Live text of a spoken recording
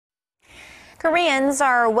Koreans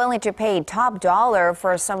are willing to pay top dollar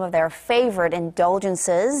for some of their favorite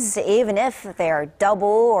indulgences, even if they are double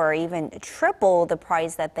or even triple the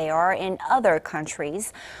price that they are in other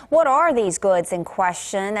countries. What are these goods in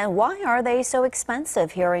question and why are they so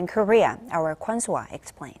expensive here in Korea? Our Kwon Soa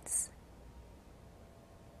explains.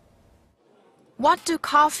 What do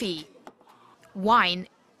coffee, wine,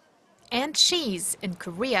 and cheese in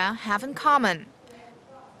Korea have in common?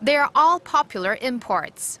 They are all popular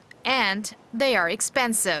imports, and they are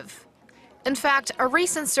expensive. In fact, a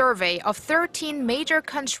recent survey of 13 major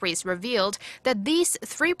countries revealed that these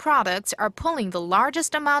three products are pulling the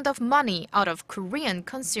largest amount of money out of Korean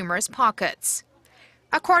consumers' pockets.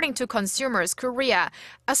 According to Consumers Korea,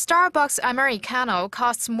 a Starbucks Americano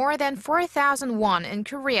costs more than 4,000 won in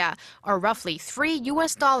Korea, or roughly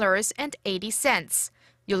 $3.80.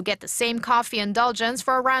 You'll get the same coffee indulgence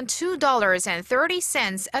for around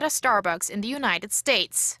 $2.30 at a Starbucks in the United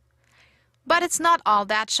States. But it's not all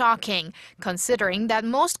that shocking, considering that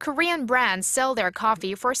most Korean brands sell their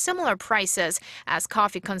coffee for similar prices, as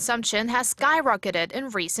coffee consumption has skyrocketed in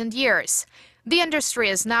recent years. The industry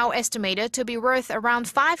is now estimated to be worth around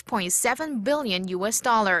 $5.7 billion.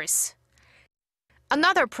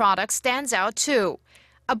 Another product stands out too.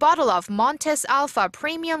 A bottle of Montes Alpha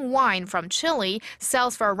premium wine from Chile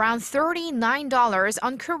sells for around $39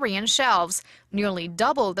 on Korean shelves, nearly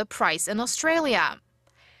double the price in Australia.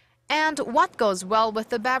 And what goes well with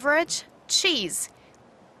the beverage? Cheese.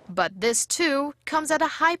 But this too comes at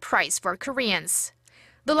a high price for Koreans.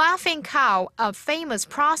 The Laughing Cow, a famous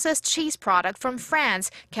processed cheese product from France,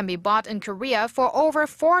 can be bought in Korea for over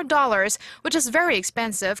 $4, which is very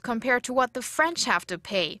expensive compared to what the French have to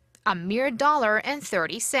pay, a mere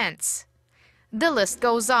 $1.30. The list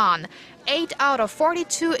goes on. 8 out of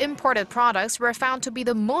 42 imported products were found to be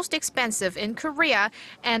the most expensive in Korea,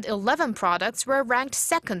 and 11 products were ranked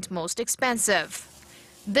second most expensive.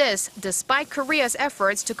 This, despite Korea's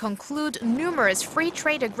efforts to conclude numerous free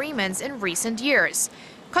trade agreements in recent years.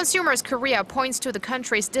 Consumers Korea points to the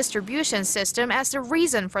country's distribution system as the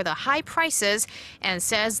reason for the high prices and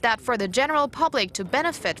says that for the general public to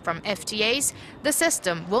benefit from FTAs, the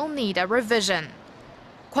system will need a revision.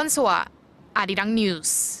 Kwon Soa, Arirang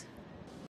News.